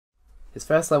His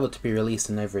first level to be released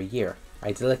in over a year,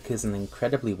 Idyllic is an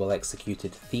incredibly well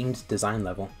executed themed design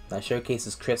level that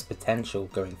showcases Kr1t's potential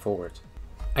going forward.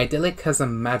 Idyllic has a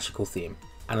magical theme,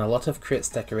 and a lot of Kr1t's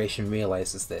decoration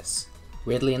realises this.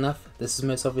 Weirdly enough, this is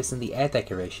most obvious in the air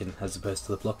decoration as opposed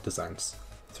to the block designs.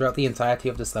 Throughout the entirety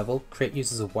of this level, Kr1t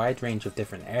uses a wide range of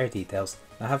different air details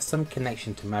that have some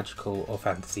connection to magical or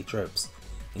fantasy tropes,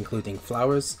 including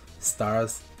flowers,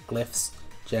 stars, glyphs,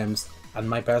 gems, and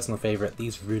my personal favourite,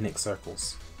 these runic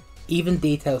circles. Even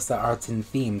details that aren't in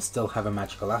theme still have a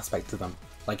magical aspect to them,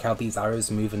 like how these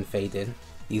arrows move and fade in,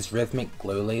 these rhythmic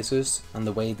glow lasers, and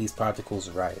the way these particles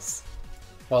rise.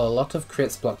 While a lot of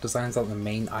Kr1t's block designs aren't the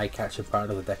main eye-catcher part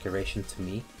of the decoration to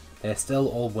me, they're still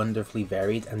all wonderfully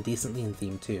varied and decently in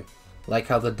theme too, like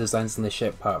how the designs in the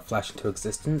ship part flash into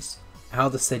existence, how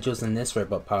the sigils in this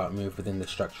robot part move within the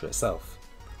structure itself.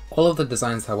 All of the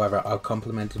designs, however, are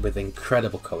complemented with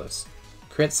incredible colours.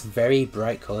 Kr1t's very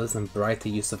bright colours and brighter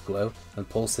use of glow and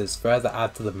pulses further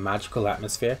add to the magical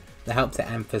atmosphere that help to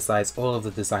emphasise all of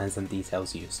the designs and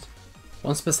details used.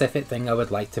 One specific thing I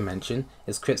would like to mention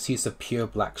is Kr1t's use of pure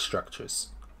black structures.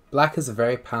 Black is a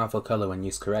very powerful colour when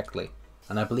used correctly,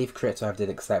 and I believe Kr1t did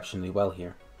exceptionally well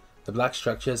here. The black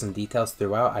structures and details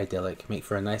throughout Idyllic make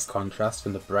for a nice contrast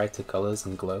from the brighter colours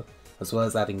and glow, as well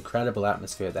as that incredible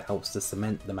atmosphere that helps to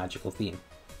cement the magical theme.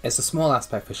 It's a small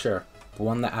aspect for sure, but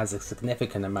one that adds a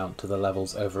significant amount to the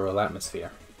level's overall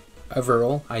atmosphere.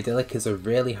 Overall, Idyllic is a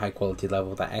really high quality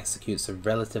level that executes a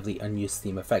relatively unused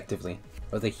theme effectively,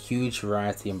 with a huge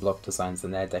variety in block designs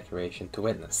and air decoration to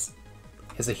witness.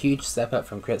 It's a huge step up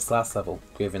from Kr1t's last level,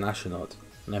 Graven Astronaut,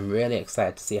 and I'm really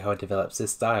excited to see how it develops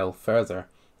his style further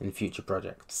in future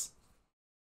projects.